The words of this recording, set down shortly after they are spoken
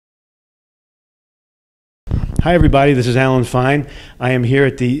Hi, everybody. This is Alan Fine. I am here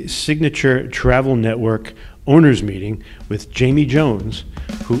at the Signature Travel Network owners meeting with Jamie Jones,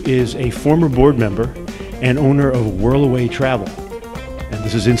 who is a former board member and owner of Whirlaway Travel. And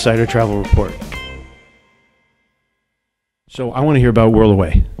this is Insider Travel Report. So I want to hear about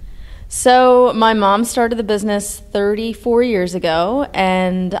Whirlaway. So my mom started the business 34 years ago,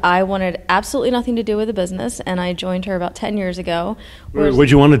 and I wanted absolutely nothing to do with the business, and I joined her about 10 years ago. What'd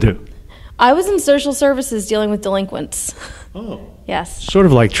you want to do? I was in social services dealing with delinquents. Oh. Yes. Sort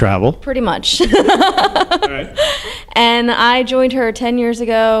of like travel. Pretty much. All right. And I joined her 10 years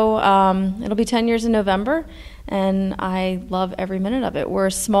ago. It'll be 10 years in November, and I love every minute of it. We're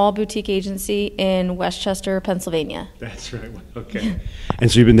a small boutique agency in Westchester, Pennsylvania. That's right. Okay. And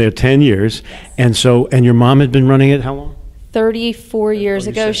so you've been there 10 years. Yes. And your mom had been running it how long? 34 years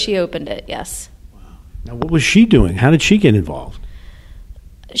ago she opened it, yes. Wow. Now, what was she doing? How did she get involved?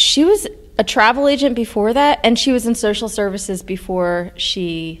 She was a travel agent before that, and she was in social services before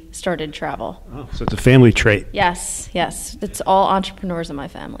she started travel. Oh, so it's a family trait. Yes, yes. It's all entrepreneurs in my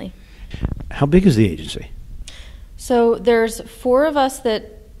family. How big is the agency? So there's 4 of us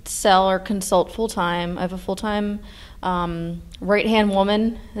that sell or consult full-time. I have a full-time right-hand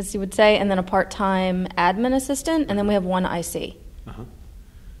woman, as you would say, and then a part-time admin assistant, and then we have 1 IC. Uh-huh.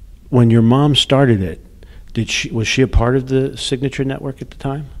 When your mom started it, was she a part of the Signature Network at the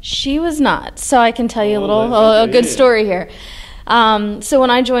time? She was not. So I can tell you a good story here. So when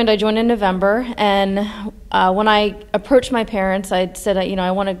I joined in November, and when I approached my parents, I said,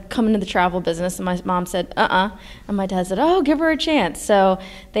 I want to come into the travel business, and my mom said, and my dad said, oh, give her a chance. So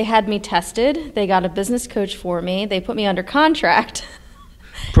they had me tested. They got a business coach for me. They put me under contract.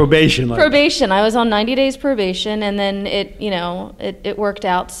 Probation. Probation. I was on 90 days probation, and then it worked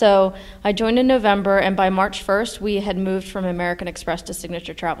out. So I joined in November, and by March 1st, we had moved from American Express to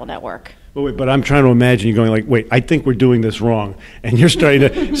Signature Travel Network. But I'm trying to imagine you going like, wait, I think we're doing this wrong. And you're starting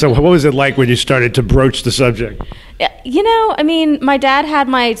to, so what was it like when you started to broach the subject? My dad had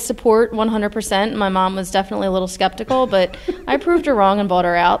my support 100%. My mom was definitely a little skeptical, but I proved her wrong and bought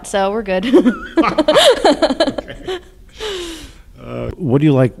her out, so we're good. Okay. What do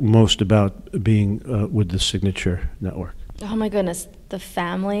you like most about being with the Signature Network? Oh my goodness, the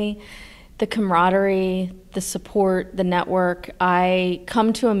family, the camaraderie, the support, the network. I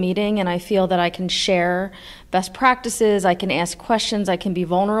come to a meeting and I feel that I can share best practices, I can ask questions, I can be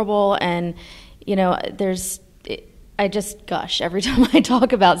vulnerable, and I just gush every time I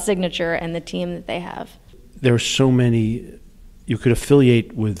talk about Signature and the team that they have. There are so many. You could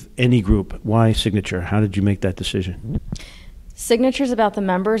affiliate with any group. Why Signature? How did you make that decision? Signature is about the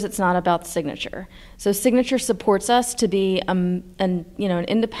members. It's not about the Signature. So Signature supports us to be an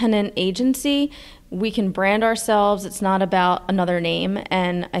independent agency. We can brand ourselves. It's not about another name,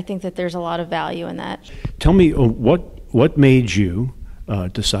 and I think that there's a lot of value in that. Tell me what made you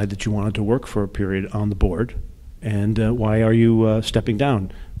decide that you wanted to work for a period on the board, and why are you stepping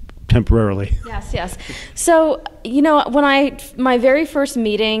down temporarily? Yes. So, when my very first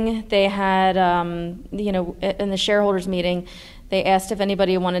meeting, they had, in the shareholders meeting, they asked if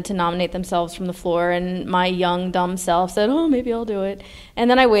anybody wanted to nominate themselves from the floor, and my young, dumb self said, oh, maybe I'll do it. And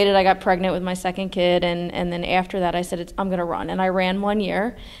then I waited. I got pregnant with my second kid, and then after that, I said, I'm going to run. And I ran 1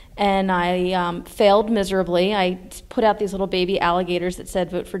 year, and I failed miserably. I put out these little baby alligators that said,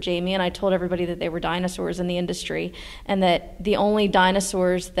 vote for Jamie, and I told everybody that they were dinosaurs in the industry, and that the only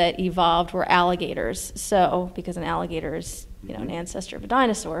dinosaurs that evolved were alligators. So, because an alligator is an ancestor of a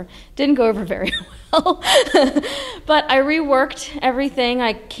dinosaur. Didn't go over very well. But I reworked everything.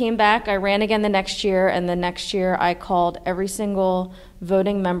 I came back. I ran again the next year, and the next year I called every single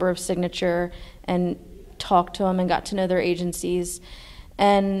voting member of Signature and talked to them and got to know their agencies.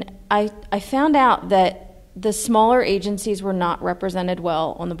 And I found out that the smaller agencies were not represented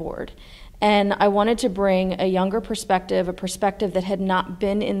well on the board. And I wanted to bring a younger perspective, a perspective that had not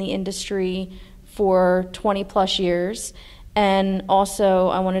been in the industry for 20 plus years. And also,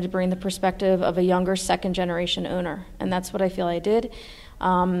 I wanted to bring the perspective of a younger second-generation owner, and that's what I feel I did.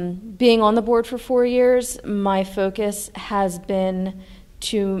 Being on the board for 4 years, my focus has been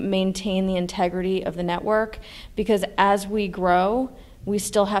to maintain the integrity of the network, because as we grow, we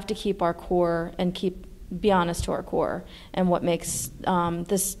still have to keep our core and be honest to our core and what makes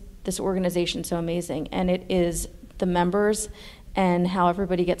this organization so amazing. And it is the members and how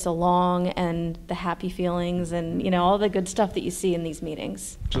everybody gets along and the happy feelings and all the good stuff that you see in these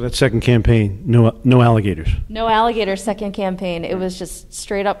meetings. So that second campaign, no alligators. No alligators second campaign. It was just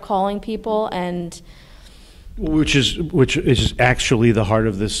straight up calling people, and which is actually the heart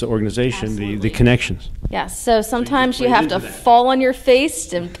of this organization, the connections. Yes. So sometimes you have to fall on your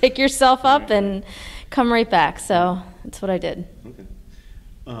face and pick yourself up and come right back. So that's what I did. Okay.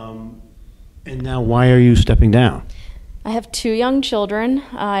 And now, why are you stepping down? I have 2 young children.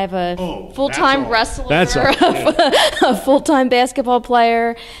 I have a full-time wrestler, a full-time basketball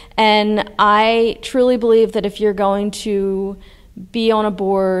player, and I truly believe that if you're going to be on a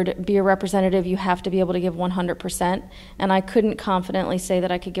board, be a representative, you have to be able to give 100%. And I couldn't confidently say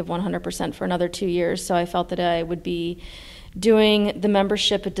that I could give 100% for another 2 years, so I felt that I would be doing the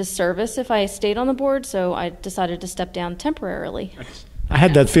membership a disservice if I stayed on the board, so I decided to step down temporarily. I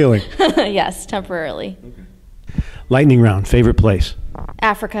had that feeling. Yes, temporarily. Okay. Lightning round, favorite place?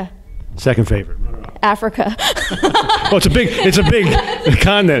 Africa. Second favorite? Africa. Oh, it's a big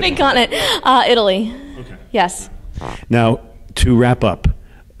continent. Big continent. Italy. Okay. Yes. Now, to wrap up,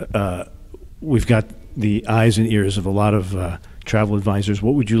 we've got the eyes and ears of a lot of travel advisors.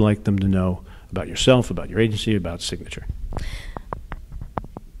 What would you like them to know about yourself, about your agency, about Signature?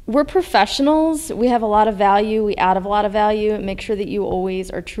 We're professionals. We have a lot of value. We add a lot of value. Make sure that you always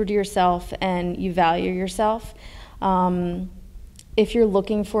are true to yourself and you value yourself. If you're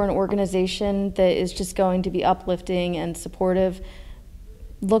looking for an organization that is just going to be uplifting and supportive,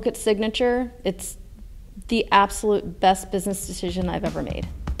 look at Signature. It's the absolute best business decision I've ever made.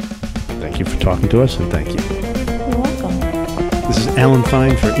 Thank you for talking to us, and thank you. You're welcome. This is Alan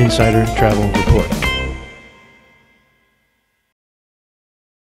Fine for Insider Travel Report.